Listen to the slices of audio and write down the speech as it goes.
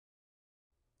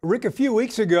Rick, a few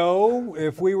weeks ago,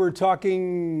 if we were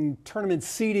talking tournament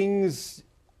seedings,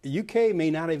 UK may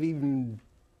not have even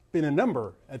been a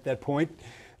number at that point.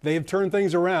 They have turned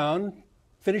things around,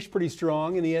 finished pretty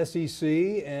strong in the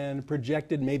SEC, and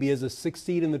projected maybe as a sixth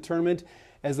seed in the tournament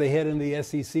as they head into the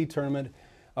SEC tournament.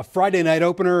 A Friday night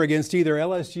opener against either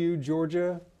LSU,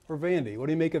 Georgia, or Vandy. What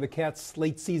do you make of the Cats'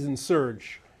 late season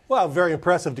surge? Well, very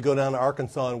impressive to go down to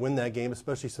Arkansas and win that game,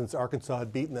 especially since Arkansas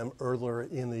had beaten them earlier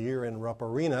in the year in Rupp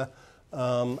Arena.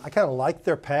 I kind of like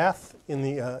their path in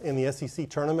the SEC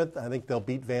tournament. I think they'll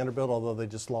beat Vanderbilt, although they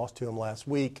just lost to them last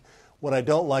week. What I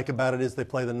don't like about it is they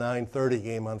play the 9:30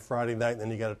 game on Friday night, and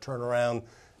then you got to turn around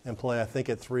and play, I think,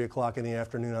 at 3 o'clock in the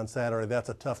afternoon on Saturday. That's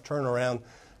a tough turnaround,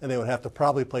 and they would have to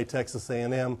probably play Texas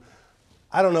A&M.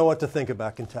 I don't know what to think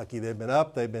about Kentucky. They've been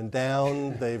up, they've been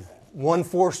down, they've won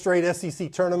 4 straight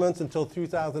SEC tournaments until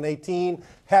 2018.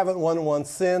 Haven't won one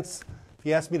since. If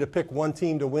you asked me to pick one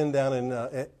team to win down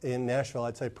in Nashville,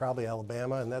 I'd say probably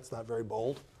Alabama, and that's not very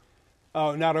bold.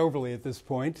 Oh, not overly at this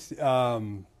point.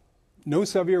 No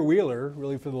Xavier Wheeler,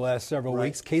 really, for the last several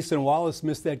weeks. Cason Wallace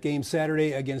missed that game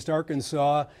Saturday against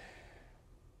Arkansas.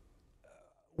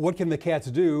 What can the Cats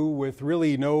do with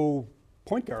really no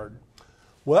point guard?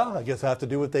 Well, I guess I have to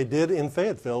do what they did in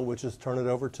Fayetteville, which is turn it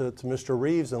over to Mr.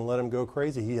 Reeves and let him go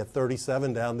crazy. He had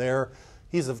 37 down there.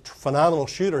 He's a phenomenal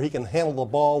shooter. He can handle the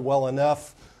ball well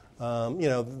enough.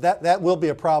 That will be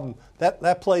a problem.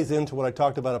 That plays into what I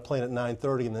talked about of playing at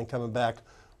 9:30 and then coming back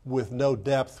with no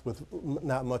depth, with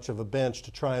not much of a bench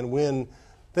to try and win.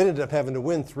 They ended up having to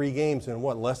win 3 games in,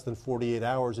 less than 48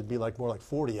 hours. It'd be more like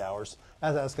 40 hours.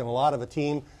 That's asking a lot of a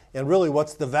team. And really,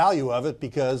 what's the value of it?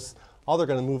 Because all they're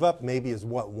going to move up maybe is,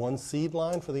 1 seed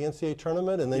line for the NCAA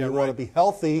tournament, and then you want to be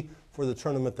healthy for the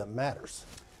tournament that matters.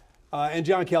 And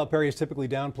John Calipari has typically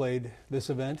downplayed this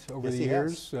event over the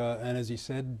years. Has. And as he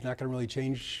said, not going to really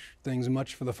change things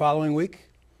much for the following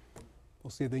week. We'll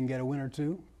see if they can get a win or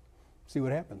two, see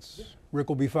what happens. Rick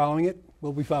will be following it.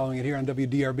 We'll be following it here on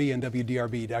WDRB and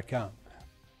WDRB.com.